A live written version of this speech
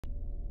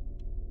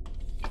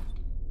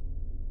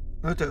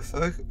What the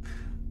fuck?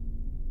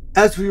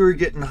 As we were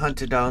getting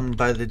hunted down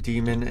by the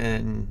demon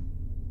and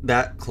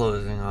that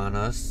closing on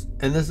us,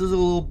 and this is a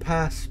little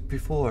past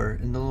before,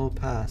 in the little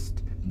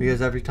past,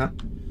 because every time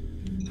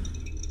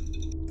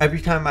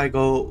I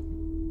go,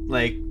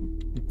 like,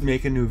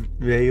 make a new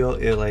video,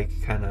 it like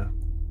kind of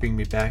bring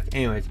me back.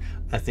 Anyways,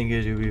 I think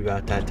it will be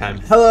about that time.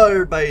 Hello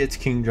everybody, it's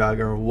King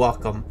Jogger, and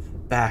welcome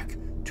back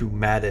to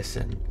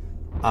MADiSON.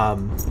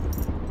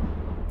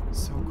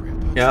 So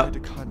Grandpa tried to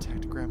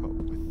contact Grandma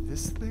with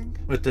this thing?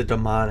 With the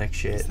demonic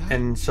shit.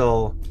 And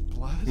so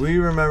blood? we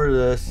remember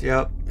this,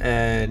 yep,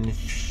 and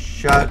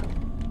shut,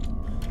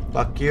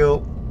 fuck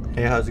you,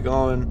 hey, how's it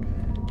going?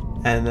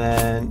 And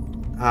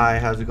then, hi,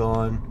 how's it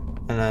going?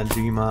 And then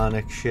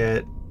demonic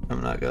shit.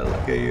 I'm not gonna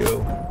look at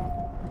you.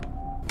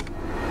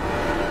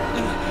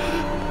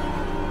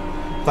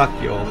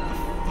 Fuck you.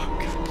 What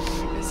the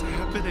fuck is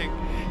happening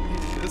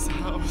in this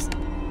house?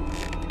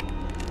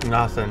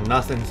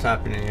 Nothing's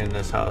happening in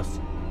this house.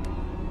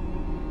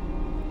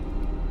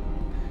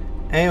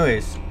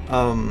 Anyways,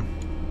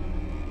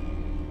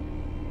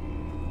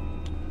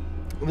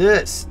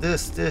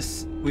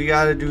 this, we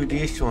gotta do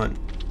this one.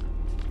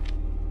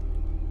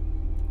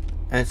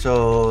 And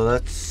so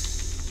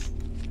let's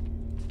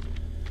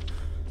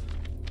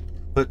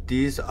put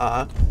these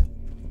up.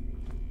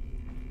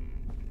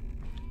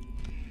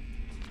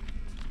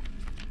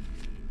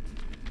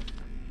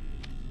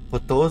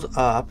 Put those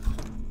up.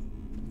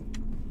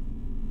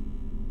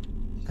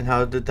 And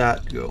how did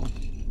that go?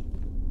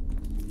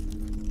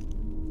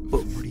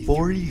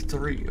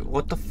 43.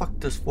 What the fuck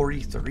does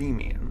 43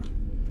 mean?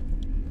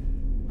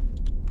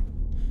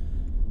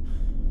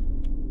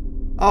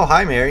 Oh,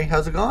 hi Mary.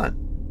 How's it going?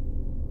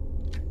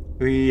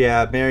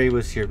 Yeah, Mary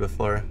was here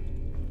before.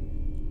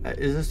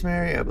 Is this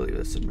Mary? I believe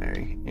this is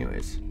Mary.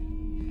 Anyways.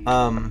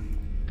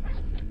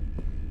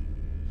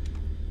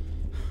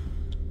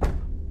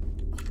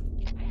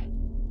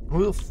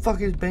 Who the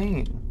fuck is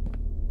banging?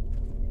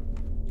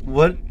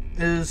 What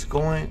is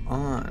going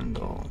on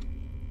though?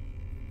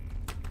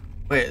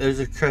 Wait, there's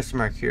a crest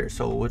mark here,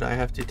 so would I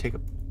have to take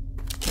a...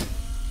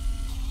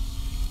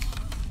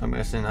 I'm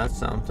guessing that's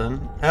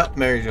something. Oh,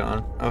 Mary's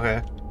gone.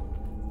 Okay.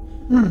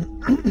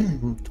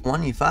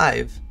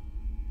 25?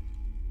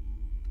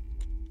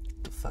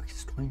 What the fuck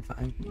is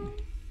 25 mean?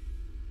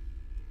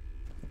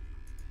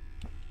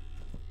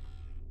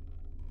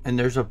 And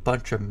there's a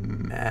bunch of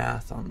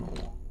math on the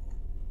wall.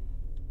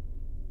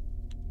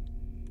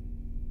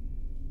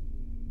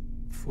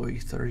 40,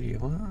 30,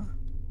 what?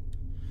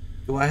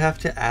 Do I have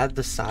to add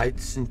the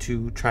sides and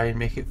to try and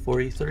make it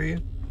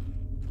 43?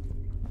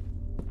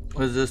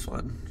 What is this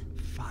one?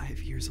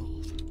 5 years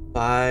old.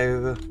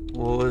 5.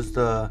 What was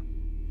the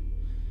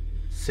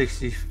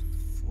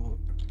 64?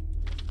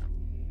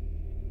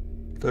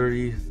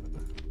 30.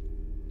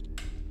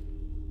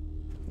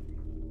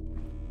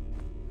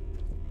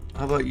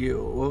 How about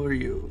you? What were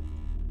you?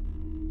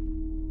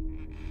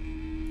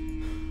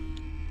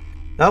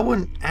 That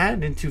wouldn't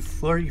add into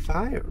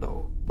 45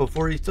 though, but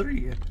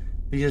 43.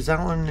 Because that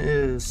one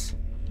is...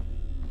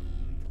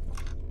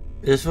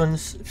 This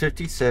one's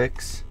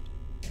 56.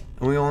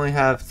 And we only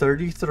have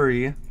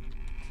 33.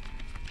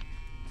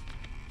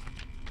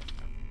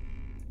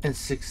 And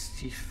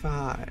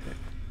 65.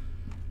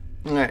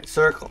 Alright,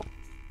 circle.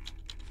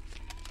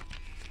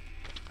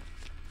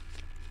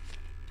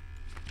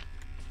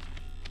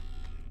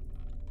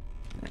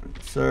 And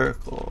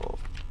circle.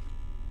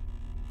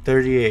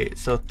 38.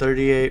 So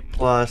 38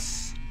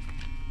 plus...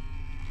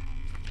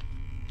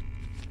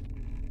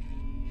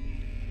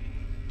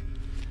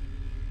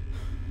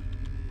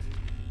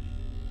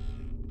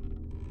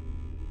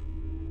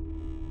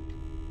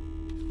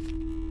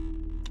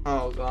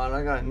 Oh god,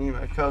 I gotta need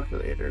my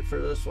calculator for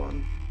this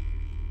one.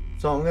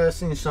 So I'm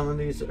guessing some of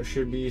these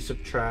should be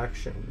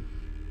subtraction.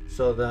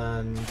 So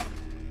then...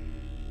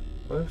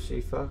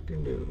 Whoopsie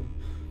fucking do.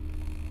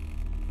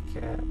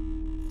 Cat.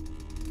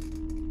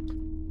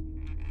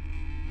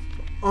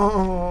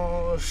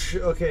 Oh,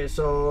 okay,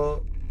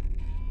 so...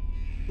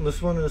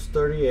 This one is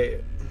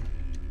 38.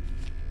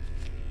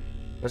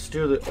 Let's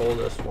do the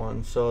oldest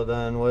one. So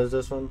then, what is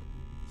this one?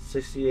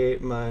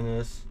 68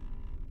 minus...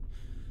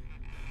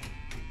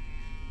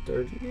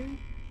 30?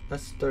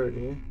 That's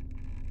 30.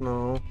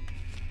 No.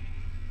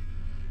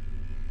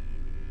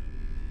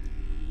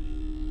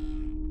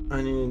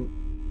 I need...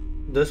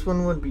 This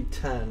one would be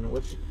 10.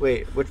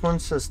 Wait, which one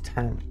says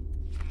 10?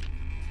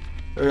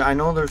 I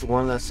know there's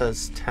one that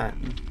says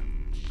 10.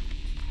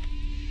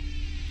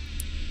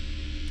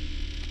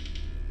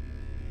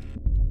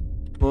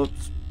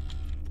 Whoops.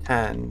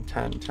 10.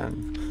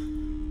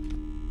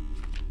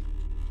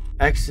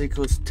 X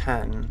equals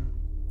 10.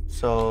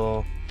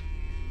 So...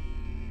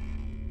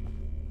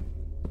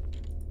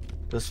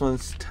 This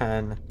one's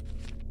 10.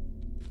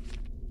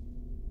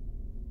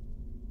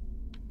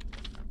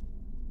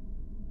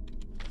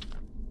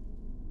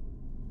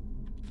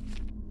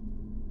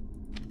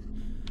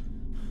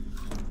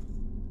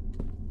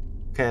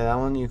 Okay, that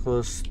one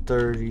equals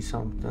 30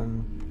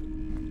 something.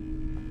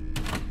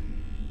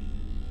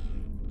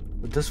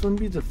 Would this one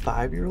be the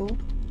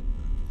 5-year-old?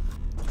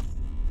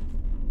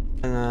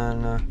 And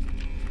then,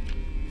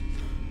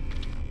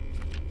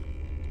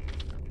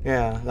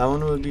 yeah, that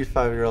one would be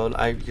 5-year-old.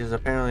 Because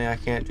apparently I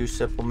can't do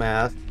simple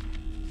math.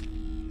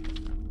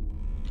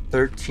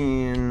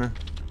 13,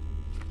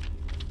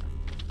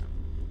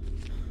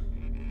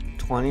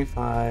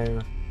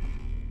 25.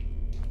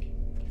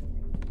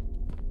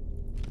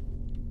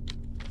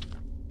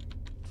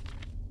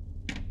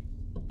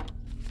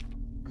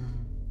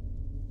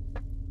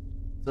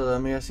 So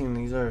I'm guessing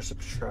these are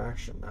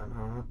subtraction then,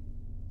 huh?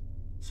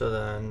 So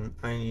then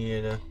I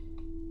need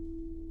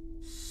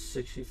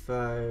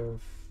 65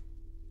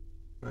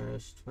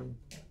 minus 20.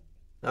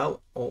 Oh,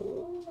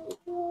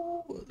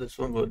 this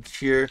one goes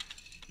here,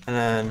 and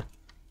then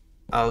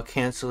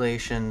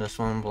cancellation. This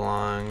one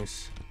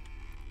belongs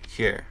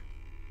here.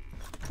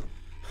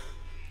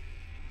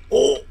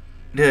 Oh,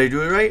 did I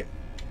do it right?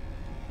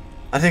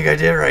 I think I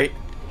did right.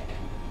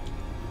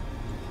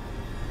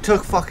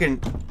 Took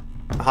fucking.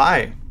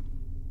 Hi,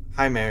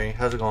 Mary.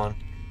 How's it going?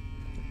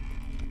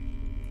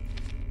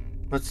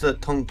 What's the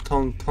tongue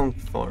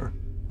for?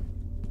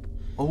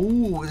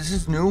 Oh, this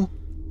is new.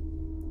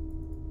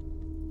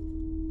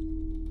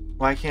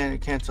 Why can't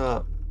it cancel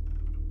out?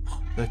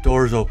 The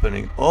door's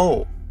opening.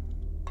 Oh.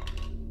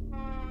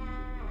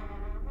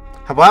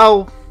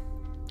 Hello?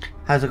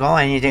 How's it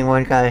going? Anything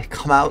want to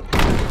come out?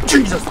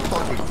 Jesus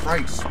fucking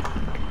Christ.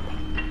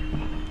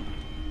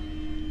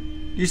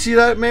 You see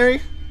that,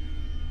 Mary?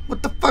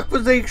 What the fuck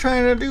was they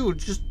trying to do?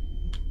 Just...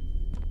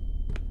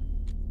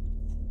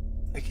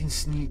 I can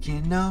sneak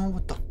in now?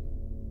 What the...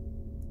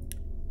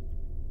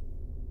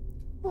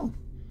 Oh.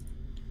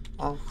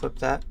 I'll clip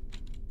that.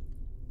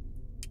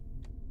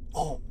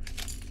 Oh.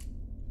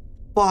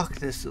 Fuck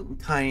this little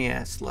tiny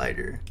ass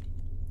slider.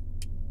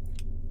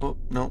 Oh,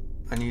 no.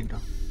 I need to...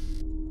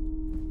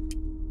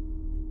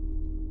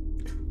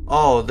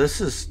 Oh, this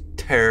is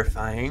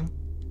terrifying.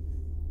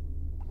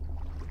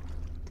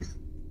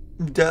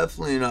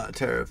 Definitely not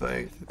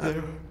terrifying.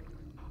 There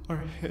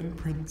are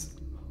handprints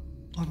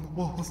on the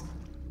walls.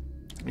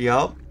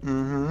 Yup.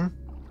 Mm-hmm.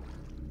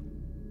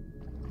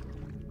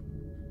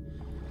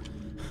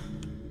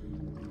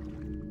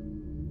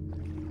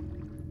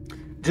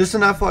 Just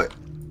an FYI,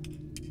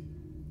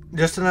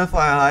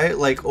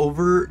 like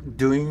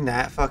overdoing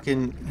that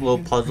fucking little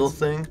puzzle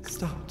thing.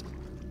 Stopped.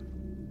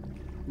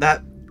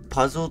 That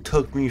puzzle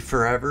took me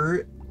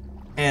forever,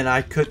 and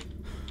I could...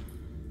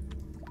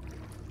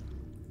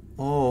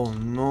 Oh,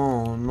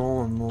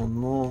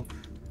 no.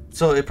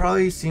 So it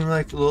probably seemed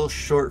like a little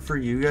short for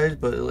you guys,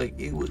 but like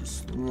it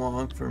was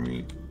long for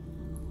me.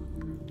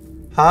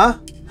 Huh?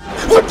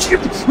 What you...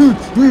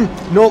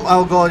 Nope,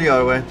 I'll go the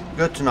other way.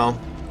 Good to know.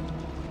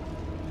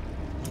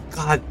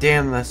 God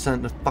damn, that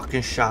sent a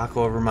fucking shock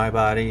over my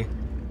body.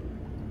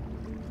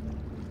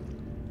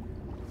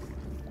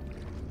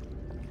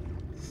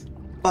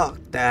 Fuck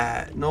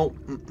that. Nope.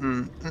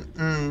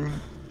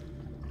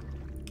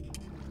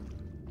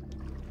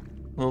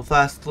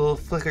 Fast little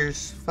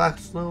flickers.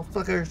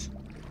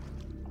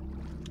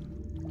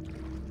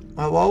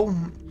 Oh, whoa.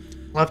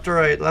 Left to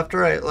right.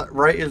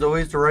 Right is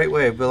always the right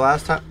way, but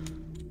last time...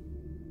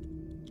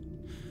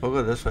 We'll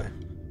go this way.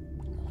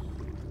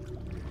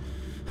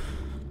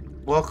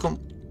 Welcome.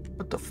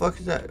 What the fuck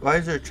is that? Why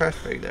is there a trash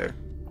bag there?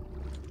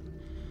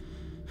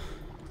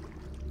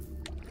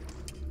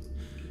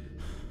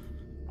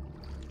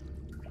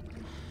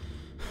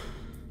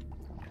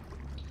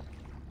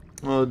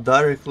 A little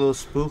dark, a little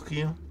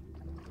spooky.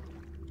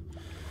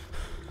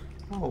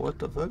 Oh, what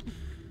the fuck?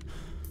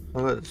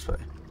 I'll go this way.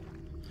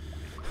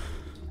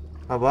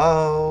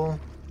 Hello?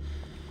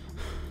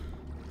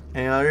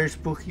 Any other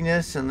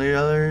spookiness and the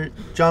other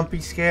jumpy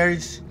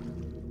scares?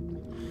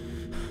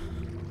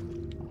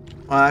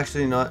 Well,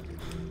 actually not.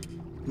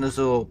 There's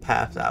a little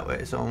path that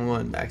way, so I'm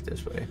going back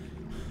this way.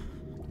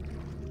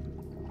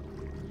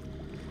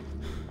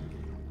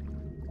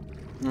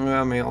 I'm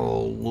gonna make a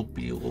little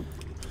loopy loop.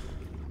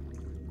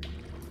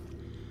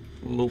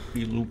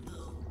 Loopy loop.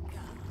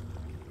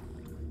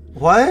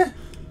 What?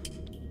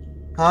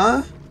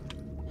 Huh?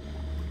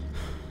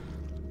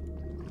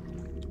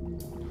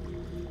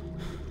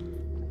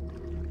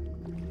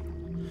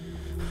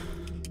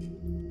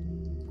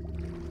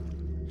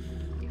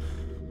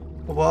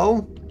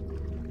 Whoa.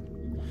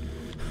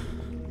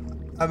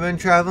 I've been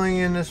traveling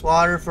in this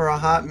water for a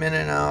hot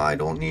minute now. I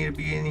don't need to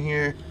be in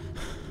here.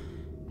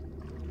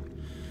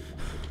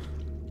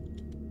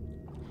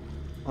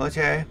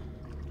 Okay.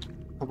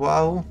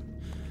 Whoa.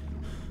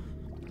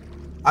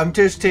 I'm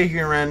just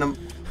taking random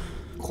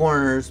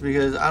corners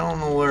because I don't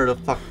know where the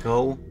fuck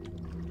go.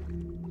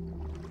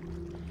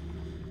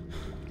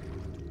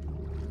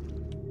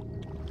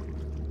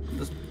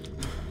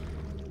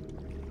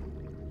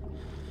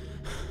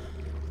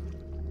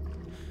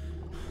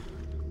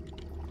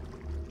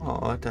 Oh,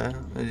 what the?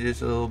 It's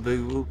just a little big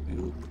loop.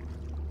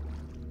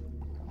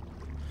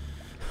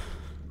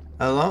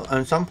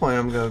 At some point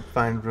I'm gonna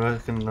find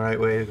the right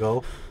way to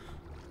go.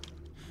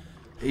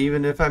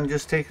 Even if I'm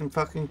just taking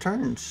fucking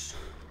turns.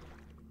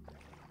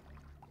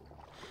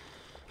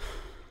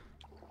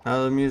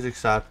 Now the music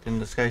stopped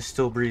and this guy's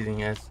still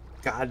breathing. It's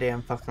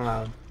goddamn fucking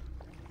loud.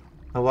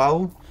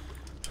 Hello?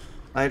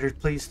 Lighter,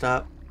 please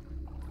stop.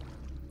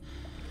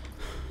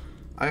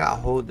 I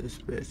gotta hold this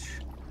bitch.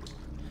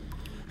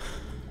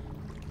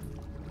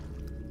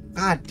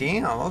 God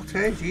damn,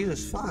 okay,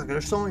 Jesus fuck,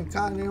 there's so many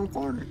goddamn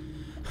corners.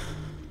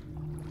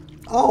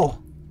 Oh!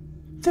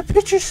 The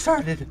picture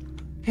started!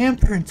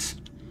 Handprints!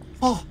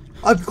 Oh,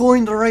 I'm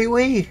going the right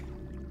way!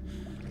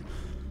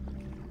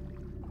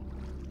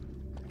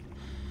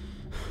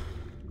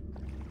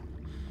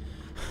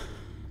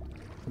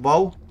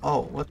 Whoa?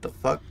 Oh, what the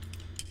fuck?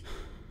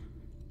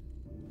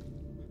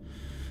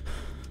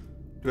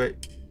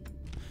 Wait.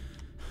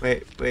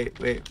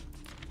 Wait.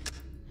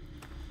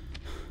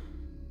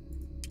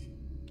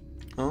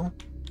 Oh?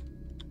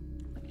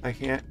 I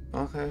can't.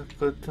 Okay,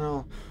 good to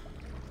know.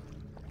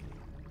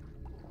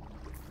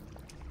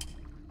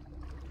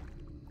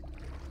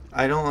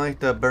 I don't like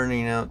the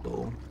burning out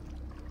though.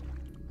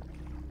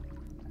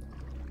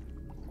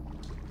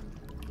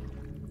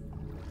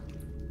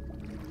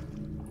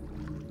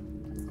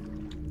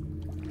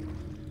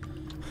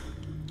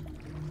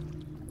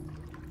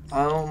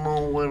 I don't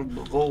know where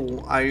to go.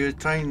 Are you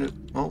trying to...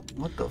 Oh,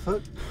 what the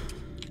fuck?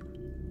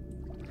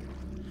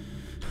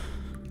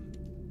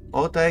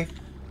 Okay.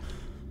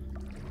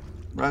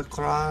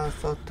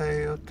 Across,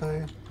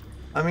 okay.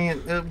 I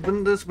mean,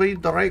 wouldn't this be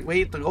the right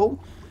way to go?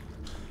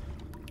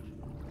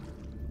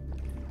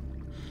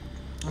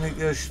 Like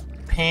there's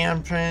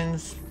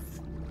handprints,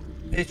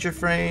 picture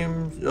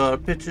frames,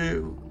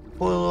 picture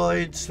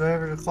Polaroids,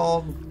 whatever they're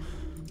called.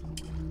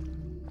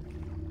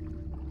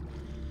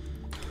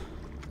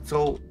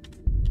 So,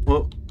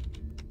 well,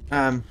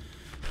 can't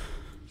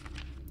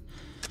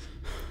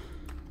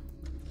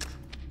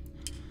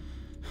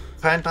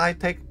I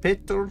take a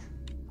picture?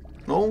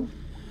 No?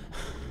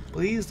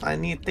 Please, I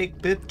need to take a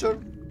picture.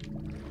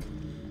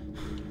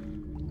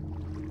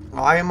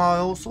 Why am I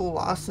also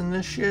lost in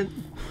this shit?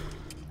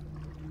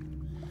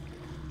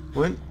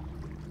 When?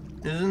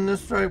 Isn't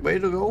this the right way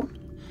to go?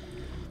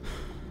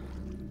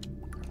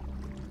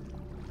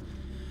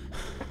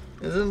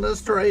 Isn't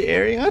this the right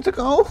area to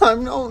go? I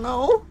don't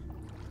know.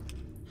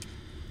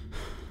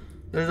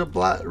 There's a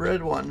black,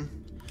 red one.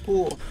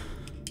 Cool.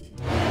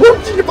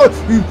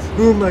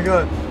 Oh my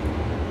god.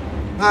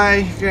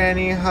 Hi,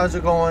 Granny. How's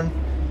it going?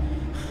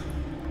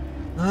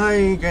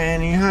 Hi,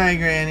 Granny. Hi,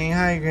 Granny.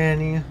 Hi,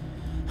 Granny.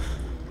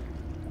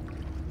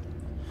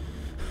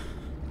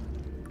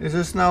 Is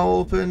this now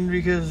open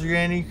because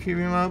Granny keep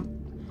him up?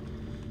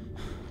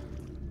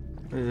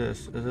 What is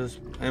this? Is this...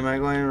 Am I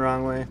going the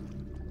wrong way?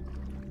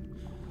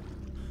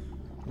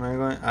 Am I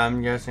going...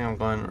 I'm guessing I'm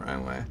going the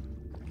wrong way.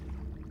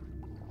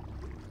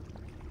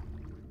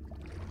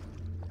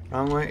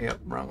 Wrong way? Yep,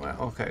 wrong way.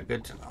 Okay,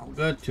 good to know.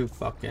 Good to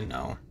fucking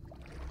know.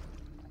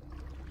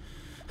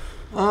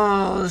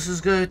 Oh, this is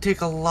gonna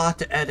take a lot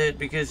to edit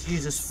because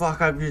Jesus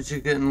fuck, I'm just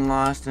getting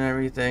lost and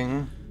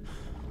everything.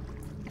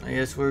 I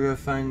guess we're gonna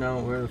find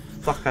out where the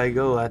fuck I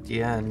go at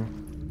the end.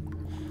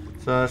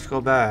 So let's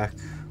go back.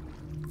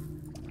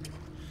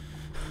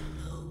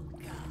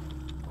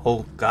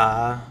 Oh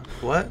god.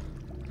 What?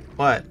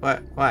 What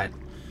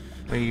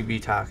will you be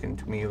talking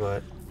to me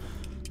about?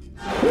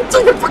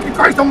 Jesus fucking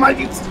Christ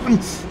almighty!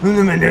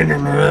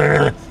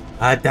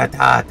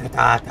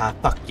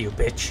 Fuck you,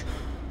 bitch.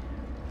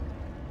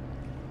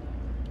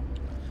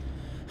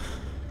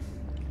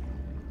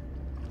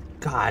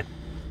 God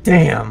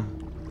damn.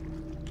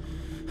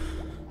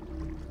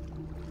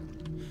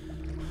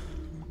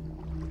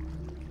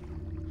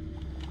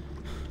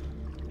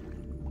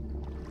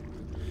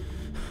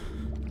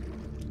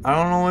 I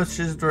don't know which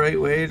is the right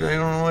way. I don't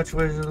know which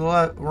way is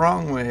the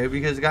wrong way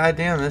because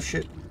goddamn this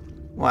shit.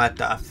 What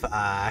the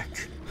fuck?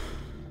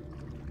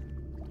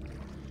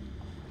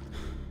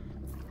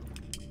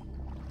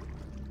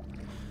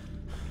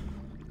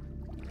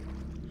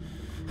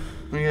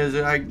 Because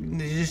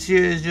this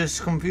shit is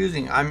just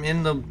confusing. I'm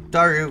in the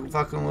dark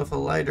fucking with a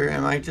lighter.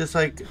 Am I just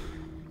like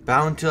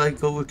bound to like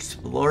go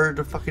explore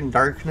the fucking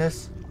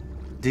darkness?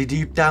 The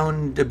deep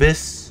down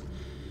abyss?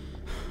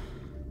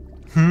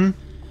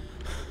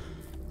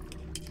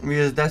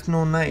 Because that's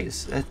no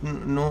nice. That's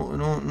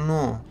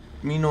no.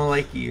 Me no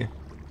like you.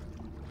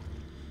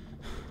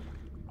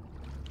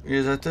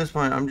 Because at this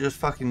point I'm just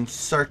fucking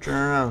searching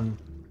around.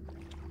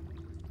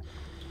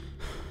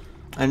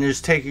 And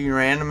just taking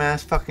random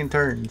ass fucking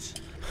turns.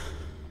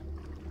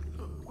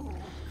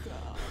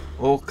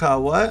 Oka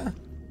what?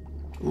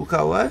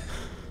 Oka what?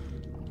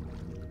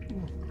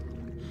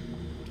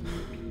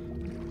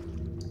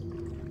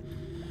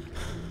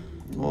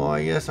 Well,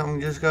 I guess I'm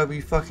just gonna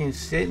be fucking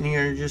sitting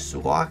here just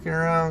walking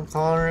around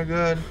calling her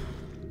good.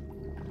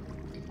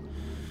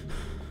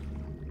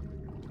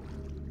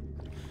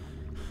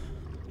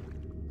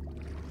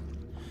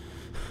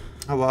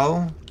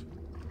 Hello?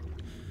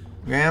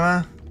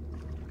 Grandma?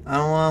 I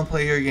don't want to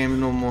play your game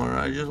no more.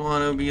 I just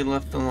want to be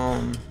left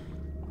alone.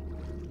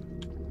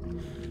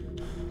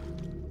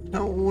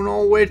 Don't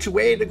know which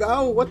way to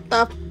go. What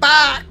the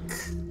fuck?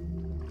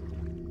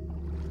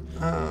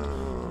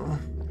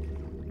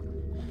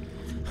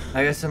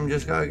 I guess I'm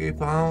just gonna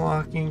keep on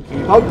walking.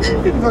 Oh,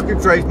 Jesus fucking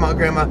Christ, my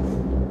grandma.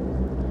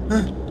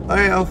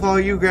 Alright, I'll follow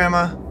you,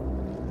 Grandma.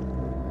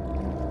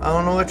 I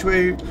don't know which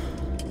way.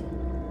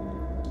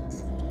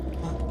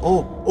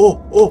 Oh!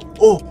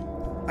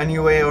 I need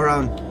a way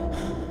around.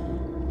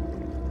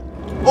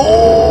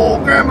 Oh,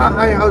 Grandma!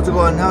 Hi, how's it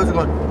going? How's it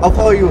going? I'll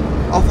follow you.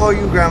 I'll follow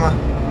you, Grandma.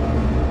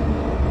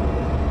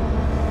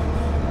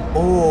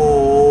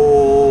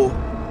 Oh.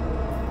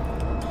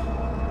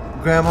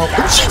 Grandma.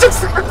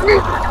 Jesus!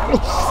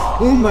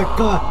 Oh my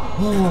god.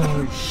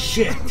 Oh,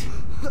 shit.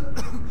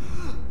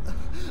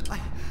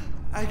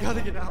 I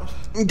gotta get out.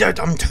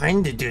 I'm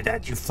trying to do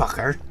that, you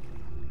fucker.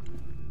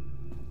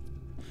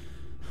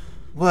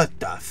 What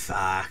the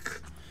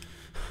fuck?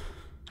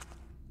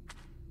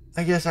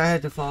 I guess I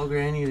had to follow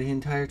Granny the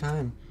entire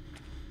time.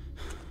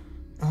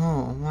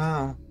 Oh,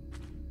 wow.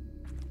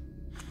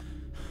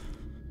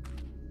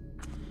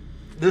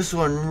 This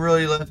one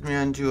really left me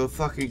onto a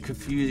fucking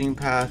confusing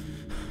path.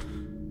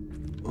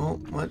 Oh,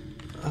 what?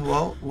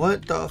 Well,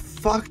 what the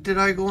fuck? Did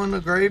I go in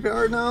the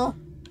graveyard now?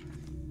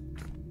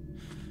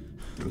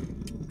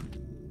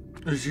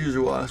 As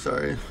usual,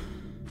 sorry.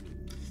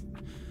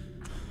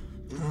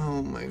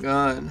 Oh my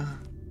god.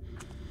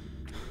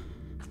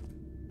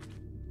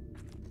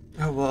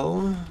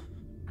 Hello?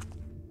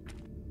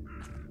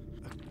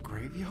 A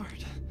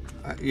graveyard?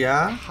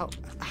 Yeah?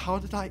 How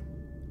did I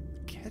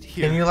get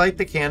here? Can you light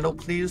the candle,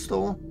 please,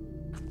 though?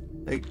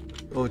 Like,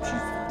 oh,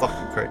 jeez,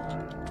 fucking Christ.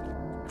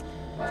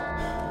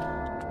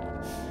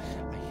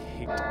 I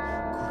hate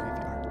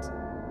graveyards.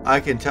 I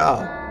can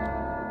tell.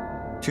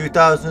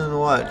 2000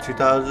 what?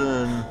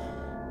 2000...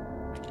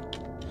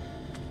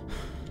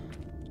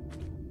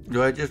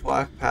 Do I just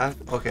walk past?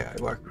 Okay, I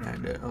walk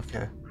behind it.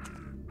 Okay.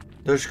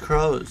 There's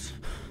crows.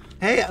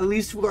 Hey, at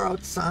least we're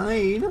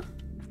outside.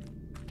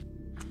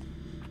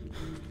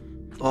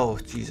 Oh,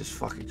 Jesus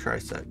fucking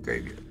Christ, that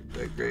grave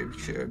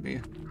scared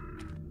me.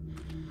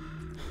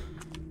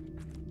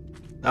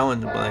 That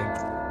one's blank.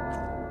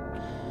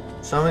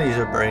 Some of these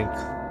are blank.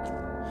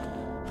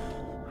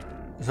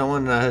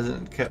 Someone that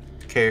hasn't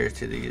kept care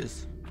to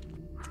these.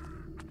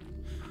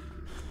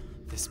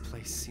 This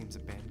place seems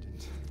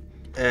abandoned.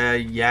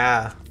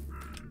 Yeah.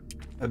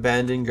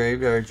 Abandoned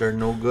graveyards are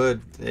no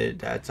good.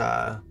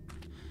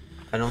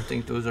 I don't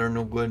think those are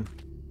no good.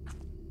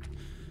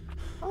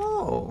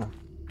 Oh.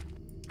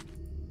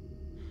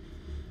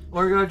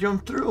 We're gonna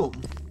jump through.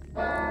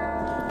 What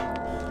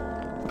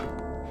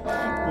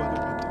am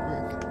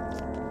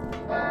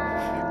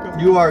I doing?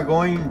 You are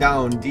going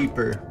down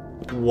deeper.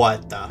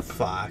 What the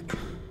fuck?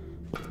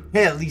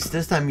 Hey, at least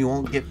this time you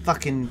won't get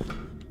fucking...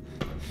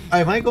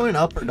 Am I going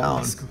up or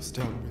down? This goes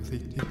down really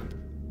deep.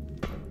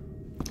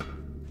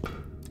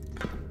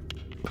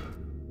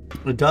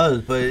 It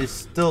does, but it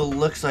still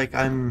looks like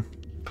I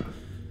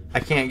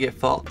can't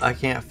fall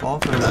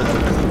from that.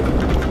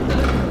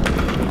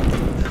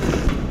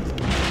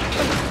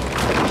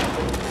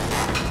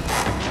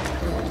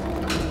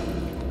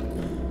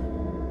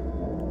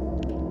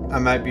 I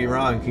might be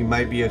wrong. He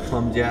might be a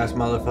clumsy ass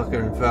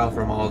motherfucker and fell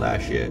from all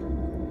that shit.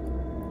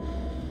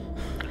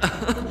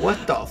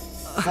 What the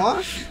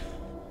fuck?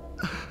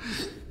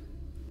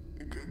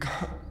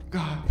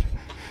 God.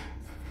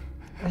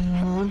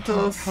 What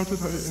the How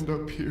did I end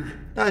up here?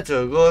 That's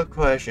a good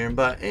question,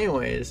 but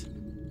anyways.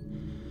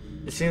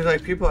 It seems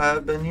like people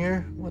have been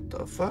here. What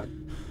the fuck?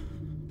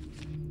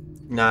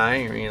 Nah, I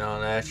ain't reading all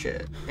that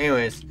shit.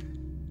 Anyways.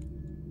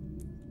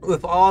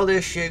 With all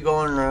this shit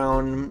going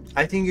around,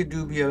 I think it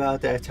do be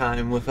about that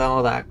time with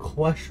all that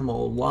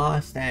questionable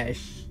lost ass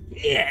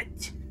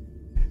shit.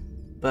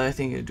 But I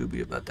think it do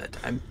be about that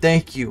time.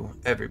 Thank you,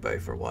 everybody,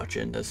 for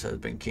watching. This has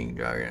been King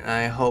Dragon, and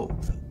I hope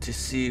to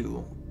see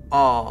you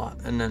all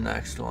in the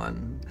next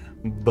one.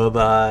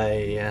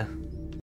 Bye-bye.